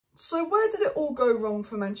So where did it all go wrong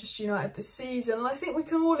for Manchester United this season? And I think we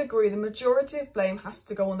can all agree the majority of blame has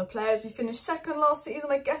to go on the players. We finished second last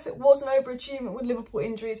season. I guess it was an overachievement with Liverpool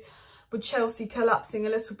injuries, with Chelsea collapsing a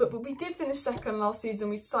little bit. But we did finish second last season.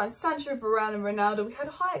 We signed Sancho, Varane and Ronaldo. We had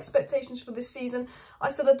high expectations for this season.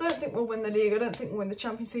 I said, I don't think we'll win the league. I don't think we'll win the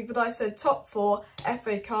Champions League. But I said top 4,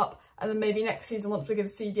 FA Cup. And then maybe next season, once we get a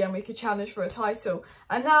CDM, we could challenge for a title.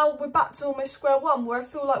 And now we're back to almost square one, where I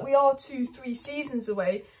feel like we are 2-3 seasons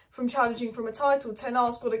away from challenging from a title. Ten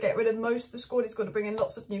Hag's got to get rid of most of the squad. He's got to bring in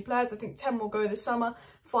lots of new players. I think 10 will go this summer,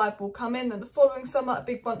 5 will come in. Then the following summer, a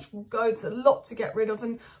big bunch will go. There's a lot to get rid of.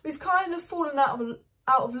 And we've kind of fallen out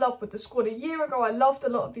of love with the squad. A year ago, I loved a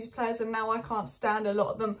lot of these players, and now I can't stand a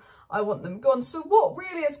lot of them. I want them gone. So what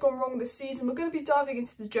really has gone wrong this season? We're going to be diving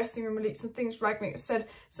into the dressing room leaks and things Rangnick has said,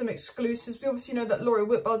 some exclusives. We obviously know that Laurie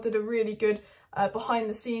Whitwell did a really good behind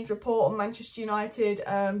the scenes report on Manchester United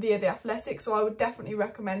via The Athletic. So I would definitely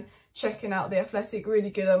recommend checking out The Athletic. Really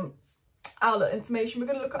good outlet information. We're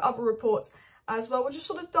going to look at other reports as well. We'll just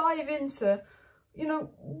sort of dive into, you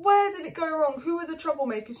know, where did it go wrong? Who are the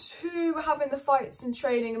troublemakers? Who are having the fights in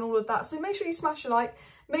training and all of that? So make sure you smash a like.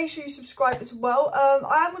 Make sure you subscribe as well.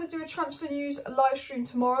 I am going to do a transfer news live stream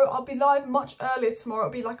tomorrow. I'll be live much earlier tomorrow.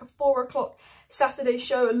 It'll be like a 4 o'clock Saturday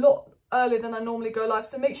show, a lot earlier than I normally go live.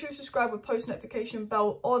 So make sure you subscribe with post notification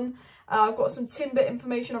bell on. I've got some Tinbit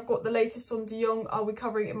information. I've got the latest on De Jong. I'll be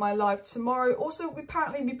covering it in my live tomorrow. Also, we put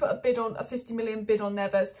a bid on, a 50 million bid on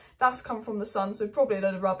Neves. That's come from the Sun, so probably a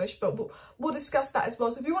load of rubbish, but we'll discuss that as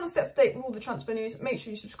well. So if you want to stay up to date with all the transfer news, make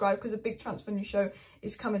sure you subscribe, because a big transfer news show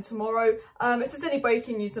is coming tomorrow. If there's any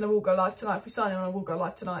breaking news, then I will go live tonight. If we sign in, I will go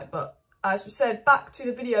live tonight. But as we said, back to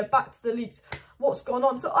the video, back to the leaks, what's gone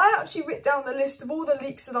on. So I actually wrote down the list of all the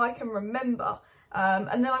leaks that I can remember,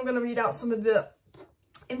 and then I'm going to read out some of the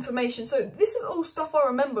information. So this is all stuff I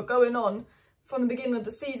remember going on from the beginning of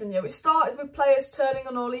the season. Yeah, it started with players turning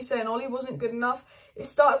on Ollie, saying Ollie wasn't good enough. It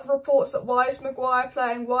started with reports that why is Maguire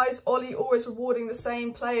playing, why is Ollie always rewarding the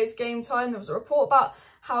same players game time. There was a report about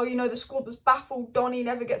how, you know, the squad was baffled, Donny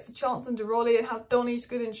never gets the chance under Ollie, and how Donny's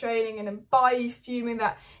good in training, and then Bailly fuming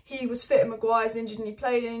that he was fit and Maguire's injured and he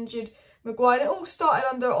played injured. Maguire, and it all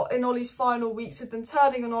started in Ollie's final weeks of them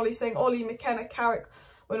turning on Ollie, saying Ollie, McKenna, Carrick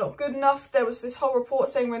were not good enough. There was this whole report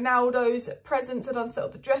saying Ronaldo's presence had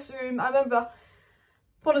unsettled the dressing room. I remember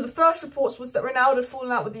one of the first reports was that Ronaldo had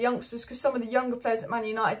fallen out with the youngsters because some of the younger players at Man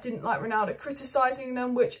United didn't like Ronaldo criticising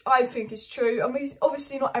them, which I think is true. I mean,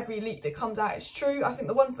 obviously not every leak that comes out is true. I think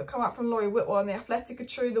the ones that come out from Laurie Whitwell and The Athletic are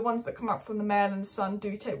true. The ones that come out from the Mail and the Sun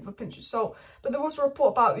do take with a pinch of salt. But there was a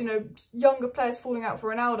report about, you know, younger players falling out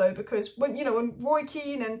for Ronaldo, because when, you know, when Roy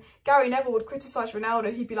Keane and Gary Neville would criticise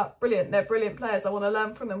Ronaldo, he'd be like, brilliant, they're brilliant players, I want to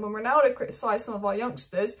learn from them. When Ronaldo criticised some of our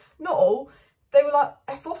youngsters, not all, they were like,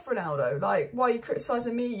 F off Ronaldo, like, why are you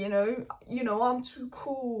criticising me, you know, I'm too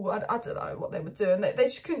cool. I don't know what they were doing. They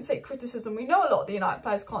just couldn't take criticism. We know a lot of the United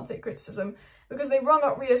players can't take criticism, because they rung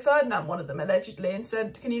up Rio Ferdinand, one of them, allegedly, and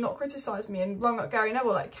said, can you not criticise me? And rung up Gary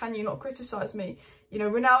Neville, like, can you not criticise me? You know,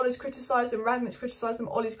 Ronaldo's criticised them, Rangnick's criticised them,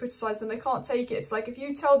 Ollie's criticised them, they can't take it. It's like, if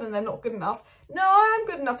you tell them they're not good enough, no, I am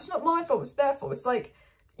good enough, it's not my fault, it's their fault. It's like,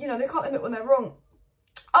 you know, they can't admit when they're wrong.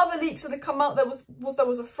 Other leaks that had come out, there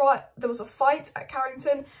was a fight at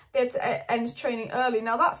Carrington. They had to end training early.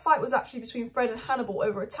 Now that fight was actually between Fred and Hannibal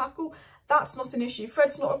over a tackle. That's not an issue.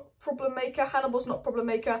 Fred's not a problem maker. Hannibal's not a problem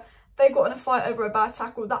maker. They got in a fight over a bad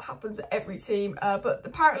tackle. That happens at every team. But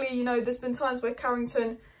apparently, you know, there's been times where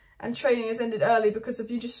Carrington and training has ended early because of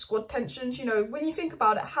just squad tensions. You know, when you think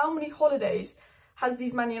about it, how many holidays has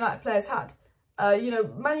these Man United players had? You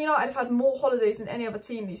know, Man United have had more holidays than any other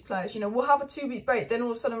team, these players. You know, we'll have a 2-week break, then all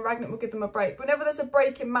of a sudden Rangnick will give them a break. Whenever there's a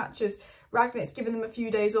break in matches, Rangnick's giving them a few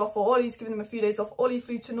days off, or Ollie's giving them a few days off. Ollie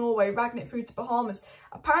flew to Norway, Rangnick flew to Bahamas.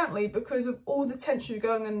 Apparently, because of all the tension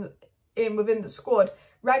going in within the squad,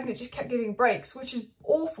 Rangnick just kept giving breaks, which is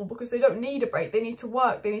awful, because they don't need a break. They need to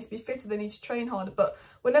work, they need to be fitter, they need to train harder. But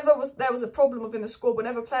whenever there was a problem within the squad,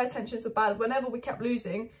 whenever player tensions were bad, whenever we kept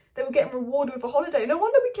losing, they were getting rewarded with a holiday. No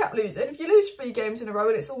wonder we kept losing. If you lose 3 games in a row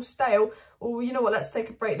and it's all stale, or you know what, let's take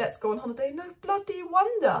a break, let's go on holiday. No bloody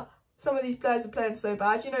wonder some of these players are playing so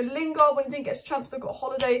bad. You know, Lingard, when he didn't get his transfer, got a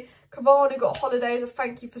holiday. Cavani got a holiday as a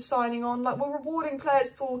thank you for signing on. Like, we're rewarding players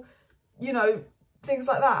for, you know, things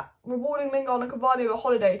like that. Rewarding Lingard and Cavani with a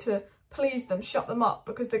holiday to please them, shut them up,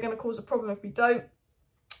 because they're going to cause a problem if we don't.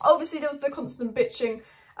 Obviously, there was the constant bitching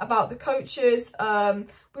about the coaches.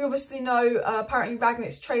 We obviously know apparently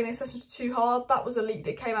Rangnick's training sessions were too hard. That was a leak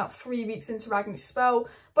that came out 3 weeks into Rangnick's spell.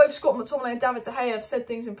 Both Scott McTominay and David De Gea have said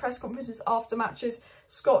things in press conferences after matches.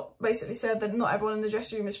 Scott basically said that not everyone in the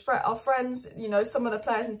dressing room is our friends. You know, some of the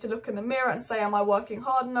players need to look in the mirror and say, am I working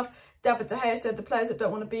hard enough? David De Gea said the players that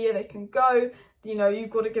don't want to be here, they can go. You know, you've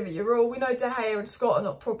got to give it your all. We know De Gea and Scott are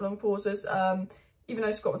not problem causers. Even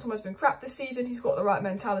though Scott McTominay's been crap this season, he's got the right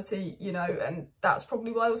mentality, you know, and that's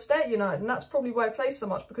probably why he'll stay at United. And that's probably why he plays so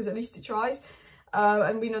much, because at least he tries.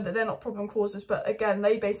 And we know that they're not problem causers. But again,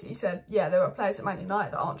 they basically said, yeah, there are players at Man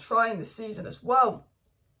United that aren't trying this season as well,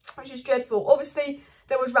 which is dreadful. Obviously,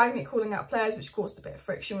 there was Rangnick calling out players, which caused a bit of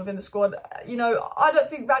friction within the squad. You know, I don't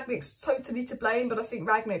think Rangnick's totally to blame, but I think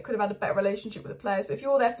Rangnick could have had a better relationship with the players. But if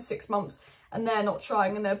you're there for 6 months and they're not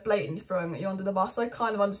trying and they're blatantly throwing you under the bus, I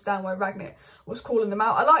kind of understand why Rangnick was calling them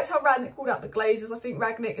out. I liked how Rangnick called out the Glazers. I think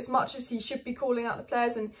Rangnick, as much as he should be calling out the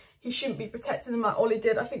players and he shouldn't be protecting them like Ollie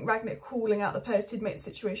did, I think Rangnick calling out the players did make the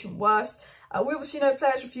situation worse. We obviously know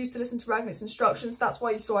players refused to listen to Rangnick's instructions. That's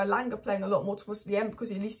why you saw Elanga playing a lot more towards the end,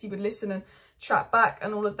 because at least he would listen and track back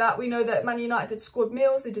and all of that. We know that Man United did squad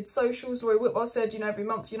meals, they did socials. Roy Whitwell said, you know, every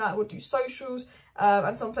month United would do socials,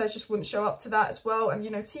 and some players just wouldn't show up to that as well. And,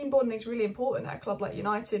 you know, team bonding is really important at a club like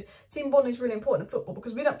United. Team bonding is really important in football,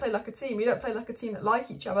 because we don't play like a team. We don't play like a team that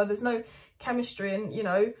like each other. There's no chemistry, and, you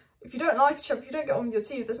know, if you don't like each other, if you don't get on with your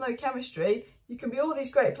team, if there's no chemistry, you can be all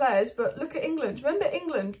these great players. But look at England. Remember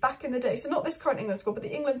England back in the day? So not this current England squad, but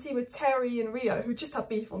the England team with Terry and Rio, who just had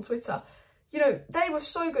beef on Twitter. You know, they were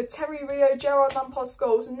so good. Terry, Rio, Gerrard, Lampard,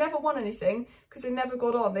 Scholes never won anything because they never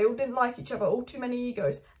got on. They all didn't like each other, all too many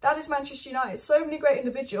egos. That is Manchester United. So many great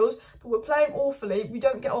individuals, but we're playing awfully. We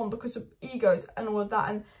don't get on because of egos and all of that.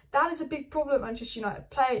 And that is a big problem at Manchester United.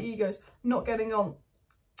 Player egos, not getting on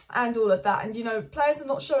and all of that. And, you know, players are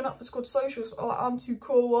not showing up for squad socials. Oh, I'm too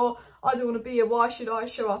cool, or I don't want to be here, why should I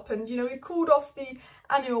show up? And, you know, we called off the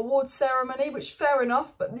annual awards ceremony, which fair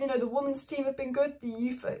enough, but, you know, the women's team have been good. The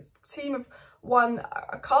youth team have won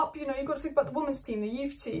a cup. You know, you've got to think about the women's team, the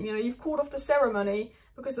youth team. You know, you've called off the ceremony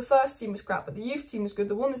because the first team was crap, but the youth team was good,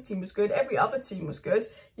 the women's team was good, every other team was good.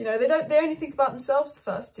 You know, they only think about themselves, the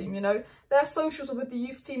first team. You know, their socials are with the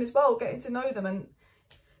youth team as well, getting to know them, and,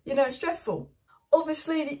 you know, it's dreadful.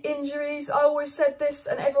 Obviously, the injuries, I always said this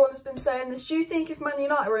and everyone has been saying this. Do you think if Man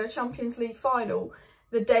United were in a Champions League final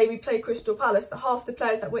the day we played Crystal Palace, that half the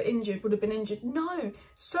players that were injured would have been injured? No.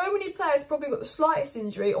 So many players probably got the slightest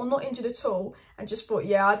injury or not injured at all and just thought,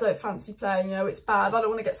 yeah, I don't fancy playing, you know, it's bad. I don't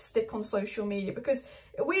want to get stick on social media, because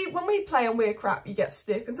when we play and we're crap, you get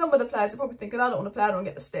stick. And some of the players are probably thinking, I don't want to play, I don't want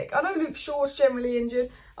to get the stick. I know Luke Shaw's generally injured.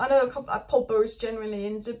 I know Pogba is generally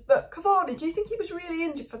injured. But Cavani, do you think he was really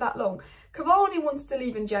injured for that long? Cavani wanted to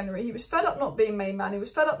leave in January. He was fed up not being main man. He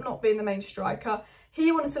was fed up not being the main striker.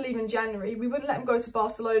 He wanted to leave in January. We wouldn't let him go to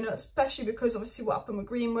Barcelona, especially because obviously what happened with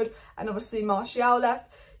Greenwood and obviously Martial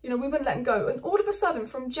left. You know, we wouldn't let him go. And all of a sudden,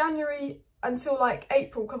 from January until like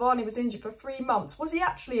April, Cavani was injured for 3 months. Was he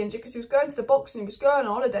actually injured? Because he was going to the boxing, he was going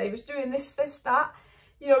on holiday, he was doing this, that.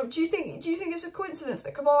 You know, do you think it's a coincidence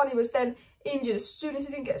that Cavani was then injured as soon as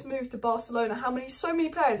he didn't get moved to Barcelona? So many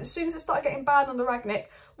players, as soon as it started getting bad under Rangnick,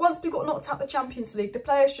 once we got knocked out the Champions League, the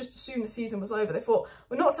players just assumed the season was over. They thought,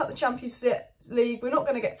 we're knocked out the Champions League, we're not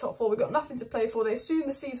going to get top 4, we've got nothing to play for. They assumed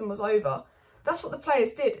the season was over. That's what the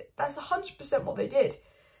players did. That's 100% what they did.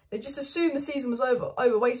 They just assumed the season was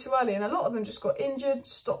over way too early, and a lot of them just got injured,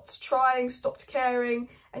 stopped trying, stopped caring.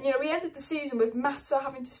 And, you know, we ended the season with Mata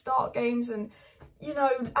having to start games and, you know,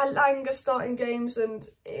 Elanga starting games, and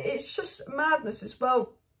it's just madness as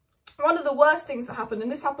well. One of the worst things that happened,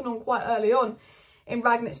 and this happened on quite early on in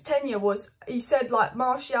Rangnick's tenure, was he said like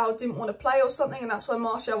Martial didn't want to play or something, and that's why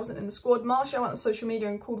Martial wasn't in the squad. Martial went on social media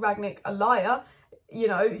and called Rangnick a liar. You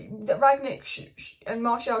know, that Rangnick and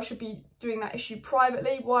Martial should be doing that issue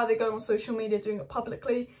privately. Why are they going on social media doing it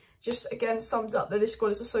publicly? Just, again, sums up that this squad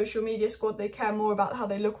is a social media squad. They care more about how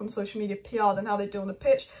they look on social media PR than how they do on the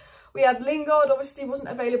pitch. We had Lingard, obviously wasn't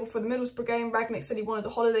available for the Middlesbrough game. Rangnick said he wanted a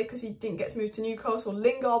holiday because he didn't get to move to Newcastle.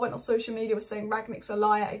 Lingard went on social media, was saying Rangnick's a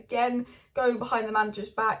liar again, going behind the manager's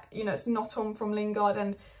back. You know, it's not on from Lingard,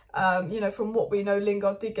 and you know, from what we know,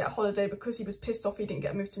 Lingard did get a holiday because he was pissed off he didn't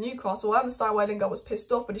get moved to Newcastle. I understand why Lingard was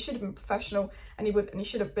pissed off, but he should have been professional, and he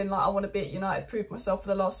should have been like, I want to be at United, prove myself for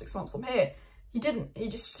the last 6 months I'm here. He didn't. He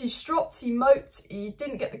stropped, he moped, he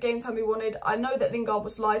didn't get the game time he wanted. I know that Lingard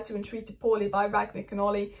was lied to and treated poorly by Rangnick and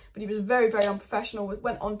Ollie, but he was very, very unprofessional.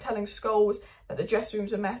 Went on telling Scholes that the dressing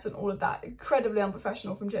room's a mess and all of that. Incredibly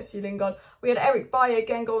unprofessional from Jesse Lingard. We had Eric Bailly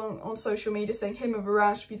again going on social media saying him and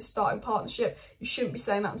Varane should be the starting partnership. You shouldn't be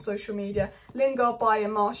saying that on social media. Lingard, Bailly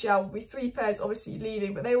and Martial will be 3 players obviously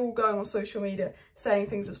leaving, but they're all going on social media saying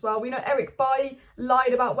things as well. We know Eric Bailly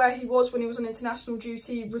lied about where he was when he was on international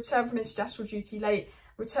duty, returned from international duty late,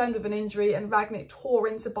 returned with an injury, and Rangnick tore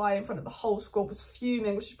into Bailly in front of the whole squad, was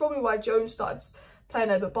fuming, which is probably why Jones started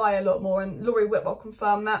playing over Bailly a lot more, and Laurie Whitwell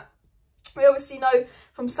confirmed that. We obviously know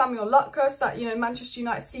from Samuel Luckhurst that, you know, Manchester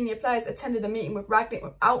United senior players attended a meeting with Rangnick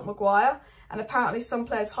without Maguire, and apparently some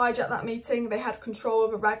players hijacked that meeting. They had control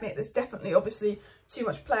over Rangnick. There's definitely obviously too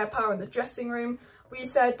much player power in the dressing room. We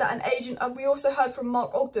said that an agent, we also heard from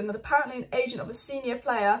Mark Ogden that apparently an agent of a senior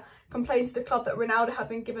player complained to the club that Ronaldo had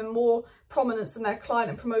been given more prominence than their client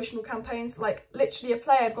in promotional campaigns. Like, literally a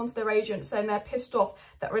player had gone to their agent saying they're pissed off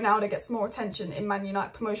that Ronaldo gets more attention in Man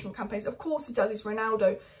United promotional campaigns. Of course he does, he's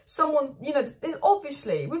Ronaldo. Someone, you know, there's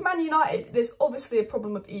obviously, with Man United, there's obviously a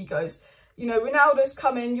problem with egos. You know, Ronaldo's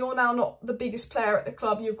come in, you're now not the biggest player at the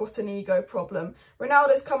club, you've got an ego problem.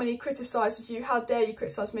 Ronaldo's come in, he criticises you, how dare you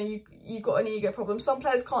criticise me, you got an ego problem. Some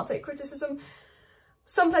players can't take criticism.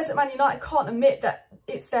 Some players at Man United can't admit that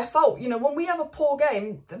it's their fault. You know, when we have a poor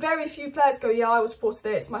game, very few players go, yeah, I was poor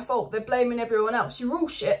today, it's my fault. They're blaming everyone else. You're all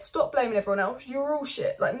shit. Stop blaming everyone else. You're all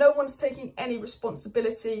shit. Like, no one's taking any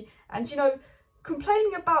responsibility. And, you know,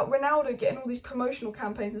 complaining about Ronaldo getting all these promotional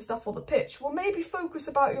campaigns and stuff on the pitch, well, maybe focus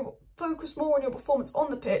more on your performance on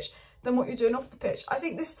the pitch than what you're doing off the pitch. I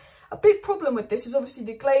think a big problem with this is obviously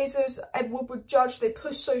the Glazers, Ed Woodward, Judge, they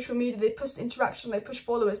push social media, they push interaction, they push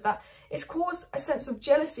followers, that it's caused a sense of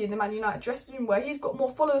jealousy in the Man United dressing room where he's got more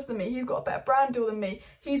followers than me, he's got a better brand deal than me,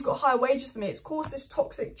 he's got higher wages than me. It's caused this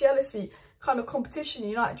toxic jealousy kind of competition in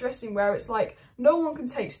United dressing where it's like no one can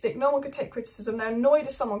take stick, no one can take criticism. They're annoyed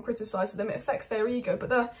if someone criticises them, it affects their ego, but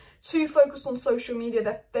they're too focused on social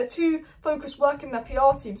media, they're too focused working their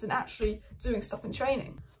PR teams and actually doing stuff in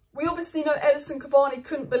training. We obviously know Edinson Cavani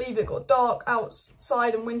couldn't believe it got dark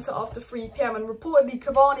outside and winter after 3 PM, and reportedly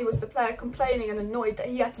Cavani was the player complaining and annoyed that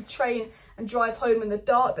he had to train and drive home in the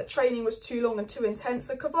dark, that training was too long and too intense.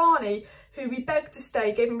 So Cavani, who we begged to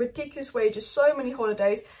stay, gave him ridiculous wages, so many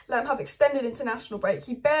holidays, let him have extended international break.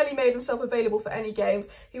 He barely made himself available for any games.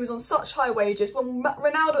 He was on such high wages. When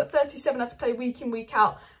Ronaldo at 37 had to play week in, week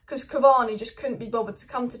out, because Cavani just couldn't be bothered to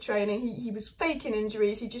come to training. He was faking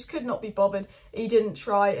injuries. He just could not be bothered. He didn't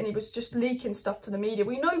try, and he was just leaking stuff to the media.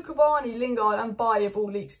 We know Cavani, Lingard and Bailly have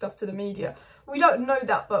all leaked stuff to the media. We don't know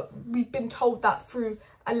that, but we've been told that through,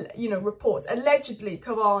 you know, reports. Allegedly,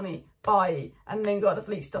 Cavani, Bailly and Lingard have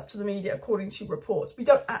leaked stuff to the media according to reports. We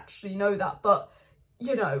don't actually know that, but,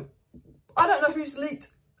 you know, I don't know who's leaked.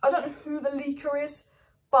 I don't know who the leaker is,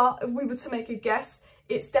 but if we were to make a guess,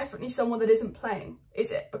 it's definitely someone that isn't playing,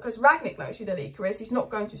 is it? Because Rangnick knows who the leaker is. He's not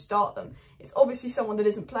going to start them. It's obviously someone that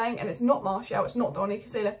isn't playing, and it's not Martial, it's not Donny,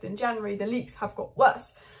 because they left in January. The leaks have got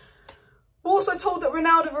worse. We're also told that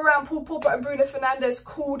Ronaldo, Varane, Paul Pogba and Bruno Fernandes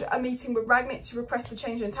called a meeting with Rangnick to request a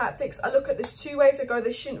change in tactics. I look at this 2 ways ago.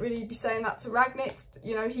 They shouldn't really be saying that to Rangnick.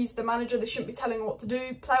 You know, he's the manager. They shouldn't be telling him what to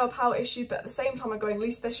do. Player power issue, but at the same time, I'm going, at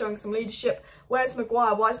least they're showing some leadership. Where's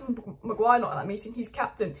Maguire? Why is Maguire not at that meeting? He's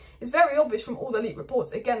captain. It's very obvious from all the leaked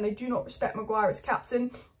reports. Again, they do not respect Maguire as captain.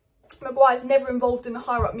 Maguire's never involved in the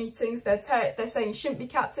higher up meetings. They're saying he shouldn't be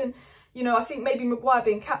captain. You know, I think maybe Maguire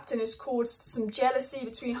being captain has caused some jealousy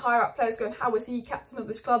between higher up players going, how is he captain of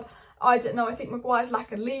this club? I don't know. I think Maguire's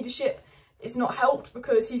lack of leadership is not helped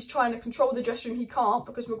because he's trying to control the dressing room. He can't,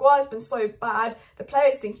 because Maguire's been so bad. The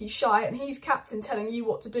players think he's shy and he's captain telling you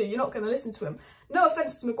what to do. You're not going to listen to him. No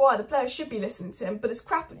offence to Maguire, the players should be listening to him, but it's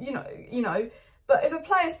crap, you know. But if a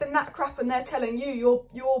player's been that crap and they're telling you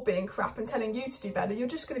you're being crap and telling you to do better, you're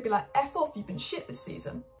just going to be like, F off, you've been shit this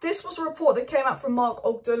season. This was a report that came out from Mark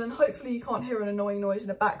Ogden, and hopefully you can't hear an annoying noise in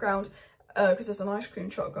the background because there's an ice cream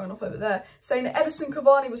truck going off over there, saying that Edinson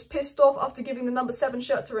Cavani was pissed off after giving the number 7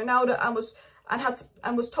 shirt to Ronaldo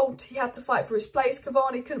and was told he had to fight for his place.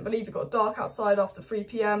 Cavani couldn't believe it got dark outside after 3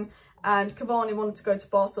 PM. And Cavani wanted to go to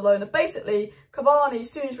Barcelona. Basically, Cavani, as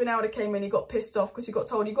soon as Ronaldo came in, he got pissed off because he got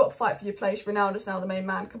told, you've got to fight for your place. Ronaldo's now the main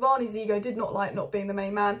man. Cavani's ego did not like not being the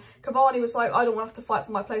main man. Cavani was like, I don't want to have to fight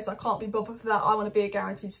for my place. I can't be bothered for that. I want to be a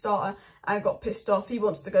guaranteed starter. And got pissed off. He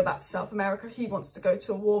wants to go back to South America. He wants to go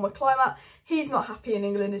to a warmer climate. He's not happy in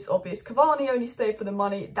England. It's obvious. Cavani only stayed for the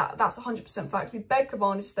money. That's 100% fact. We begged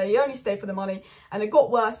Cavani to stay. He only stayed for the money. And it got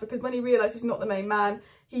worse because when he realised he's not the main man,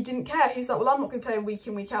 he didn't care. He's like, well, I'm not going to play week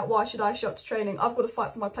in, week out. Why should I show up to training? I've got to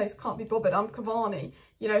fight for my place. Can't be bothered. I'm Cavani.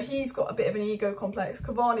 You know, he's got a bit of an ego complex.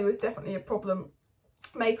 Cavani was definitely a problem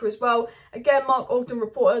maker as well. Again, Mark Ogden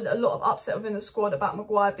reported a lot of upset within the squad about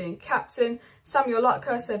Maguire being captain. Samuel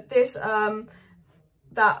Lutka said this,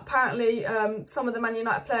 that apparently some of the Man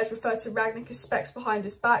United players referred to Rangnick as specs behind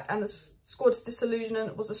his back, and the squad's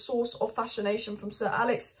disillusionment was a source of fascination from Sir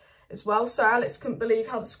Alex as well. Sir Alex couldn't believe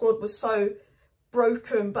how the squad was so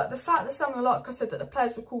broken, but the fact that Samuel Lutka said that the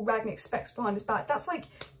players would call Rangnick specs behind his back, that's like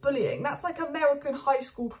bullying. That's like American high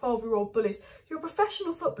school 12-year-old bullies. You're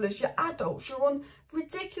professional footballers, you're adults, you're on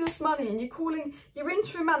ridiculous money, and you're calling your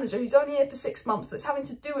interim manager, who's only here for 6 months, that's having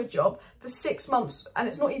to do a job for 6 months, and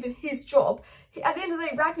it's not even his job. At the end of the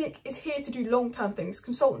day, Rangnick is here to do long-term things,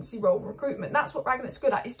 consultancy role, recruitment. That's what Rangnick's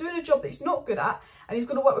good at. He's doing a job that he's not good at, and he's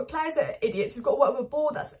got to work with players that are idiots. He's got to work with a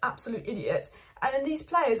board that's absolute idiots. And then these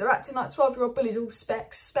players are acting like 12-year-old bullies, all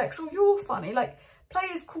specs. Oh, you're funny. Like,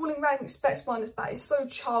 players calling Rangnick specs behind his back is so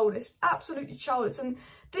childish, absolutely childish. And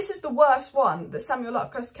this is the worst one that Samuel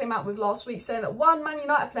Lutka came out with last week, saying that one Man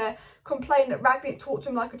United player complained that Rangnick talked to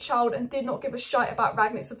him like a child and did not give a shite about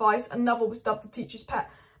Rangnick's advice. Another was dubbed the teacher's pet.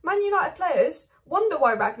 Man United players wonder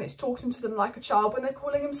why Rangnick's talking to them like a child when they're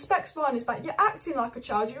calling him specs behind his back. You're acting like a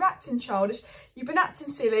child, you're acting childish, you've been acting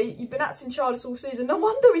silly, you've been acting childish all season. No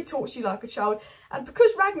wonder he talks to you like a child. And because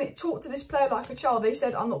Rangnick talked to this player like a child, they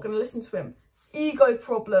said, I'm not going to listen to him. Ego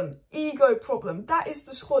problem, ego problem. That is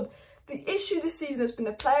the squad. The issue this season has been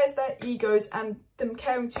the players, their egos, and them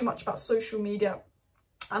caring too much about social media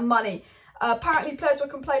and money. Apparently players were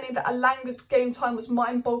complaining that Alanga's game time was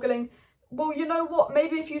mind-boggling. Well, you know what?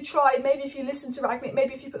 Maybe if you tried, maybe if you listened to Rangnick,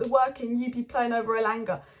 maybe if you put the work in, you'd be playing over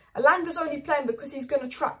Elanga. Elanga's only playing because he's going to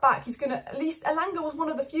track back. He's going to, at least Elanga was one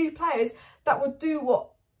of the few players that would do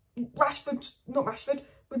what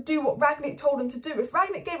would do what Rangnick told him to do. If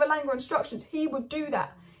Rangnick gave Elanga instructions, he would do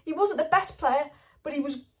that. He wasn't the best player, but he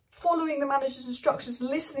was following the manager's instructions,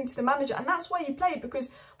 listening to the manager, and that's why he played,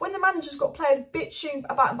 because when the manager's got players bitching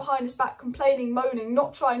about him behind his back, complaining, moaning,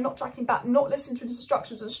 not trying, not tracking back, not listening to his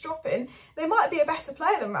instructions and stropping, they might be a better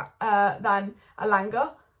player than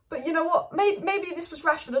Elanga. But you know what, maybe this was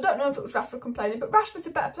Rashford. I don't know if it was Rashford complaining, but Rashford's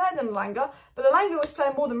a better player than Elanga, but Elanga was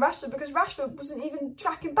playing more than Rashford because Rashford wasn't even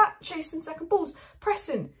tracking back, chasing second balls,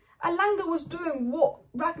 pressing. Elanga was doing what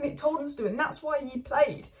Rangnick told him to do, and that's why he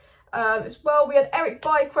played. As well, we had Eric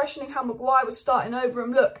Bailly questioning how Maguire was starting over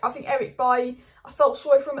him. Look, I think Eric Bailly, I felt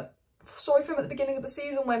sorry for him at the beginning of the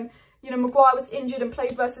season when, you know, Maguire was injured and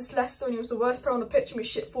played versus Leicester and he was the worst player on the pitch and we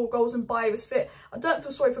shit 4 goals and Bailly was fit. I don't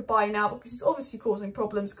feel sorry for Bailly now because he's obviously causing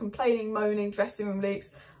problems, complaining, moaning, dressing room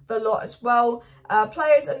leaks, the lot as well.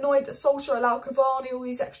 Players annoyed that Solskjaer allowed Cavani all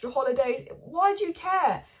these extra holidays. Why do you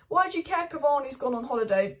care? Why do you care Cavani's gone on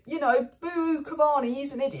holiday? You know, boo Cavani,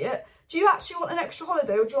 he's an idiot. Do you actually want an extra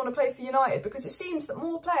holiday or do you want to play for United? Because it seems that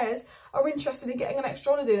more players are interested in getting an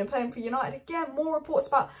extra holiday than playing for United. Again, more reports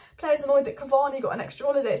about players annoyed that Cavani got an extra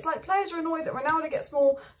holiday. It's like players are annoyed that Ronaldo gets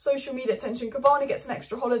more social media attention, Cavani gets an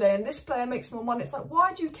extra holiday, and this player makes more money. It's like,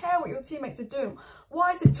 why do you care what your teammates are doing?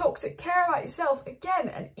 Why is it toxic? Care about yourself. Again,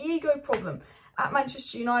 an ego problem at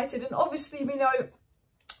Manchester United. And obviously we know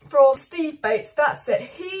from Steve Bates, that's it.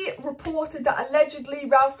 He reported that allegedly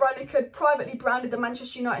Ralph Rangnick had privately branded the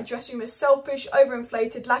Manchester United dressing room as selfish,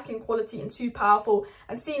 overinflated, lacking quality and too powerful.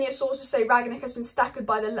 And senior sources say Rangnick has been staggered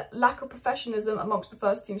by the lack of professionalism amongst the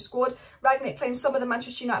first team squad. Rangnick claims some of the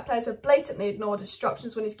Manchester United players have blatantly ignored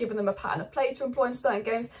instructions when he's given them a pattern of play to employ in certain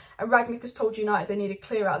games. And Rangnick has told United they need to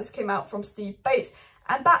clear out. This came out from Steve Bates.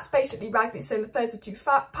 And that's basically Rangnick saying the players are too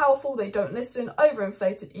powerful, they don't listen,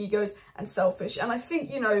 overinflated egos and selfish. And I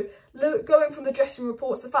think, you know, going from the dressing room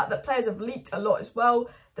reports, the fact that players have leaked a lot as well,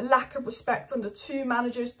 the lack of respect under 2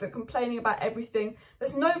 managers, they're complaining about everything.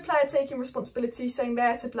 There's no player taking responsibility, saying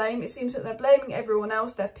they're to blame. It seems that they're blaming everyone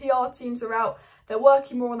else. Their PR teams are out. They're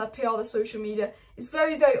working more on their PR, their social media. It's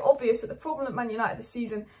very, very obvious that the problem at Man United this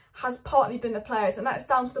season has partly been the players, and that's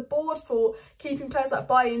down to the board for keeping players like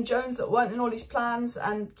Bailly and Jones that weren't in all these plans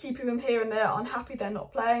and keeping them here and they're unhappy they're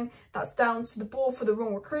not playing. That's down to the board for the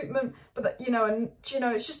wrong recruitment, but that, you know,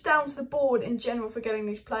 it's just down to the board in general for getting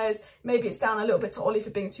these players. Maybe it's down a little bit to Ollie for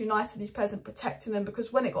being too nice to these players and protecting them,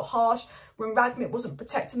 because when it got harsh, when Rangnick wasn't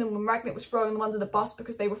protecting them, when Rangnick was throwing them under the bus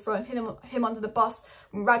because they were throwing him under the bus,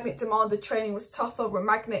 when Rangnick demanded training was tougher, when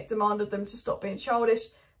Rangnick demanded them to stop being childish,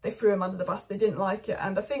 they threw him under the bus. They didn't like it.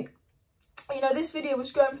 And I think, you know, this video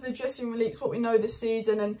was going for the dressing room leaks, what we know this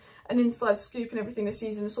season, and an inside scoop and everything this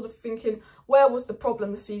season, and sort of thinking, where was the problem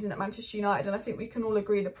this season at Manchester United? And I think we can all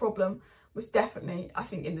agree the problem was definitely, I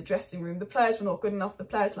think, in the dressing room. The players were not good enough. The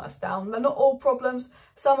players let us down. They're not all problems.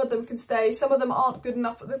 Some of them can stay. Some of them aren't good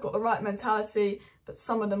enough, but they've got the right mentality. But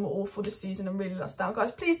some of them were awful this season and really let us down.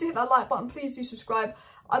 Guys, please do hit that like button. Please do subscribe.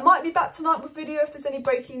 I might be back tonight with video if there's any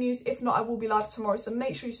breaking news. If not, I will be live tomorrow. So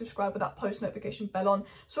make sure you subscribe with that post notification bell on.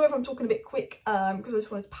 Sorry if I'm talking a bit quick because I just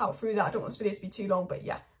wanted to power through that. I don't want this video to be too long. But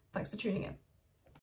yeah, thanks for tuning in.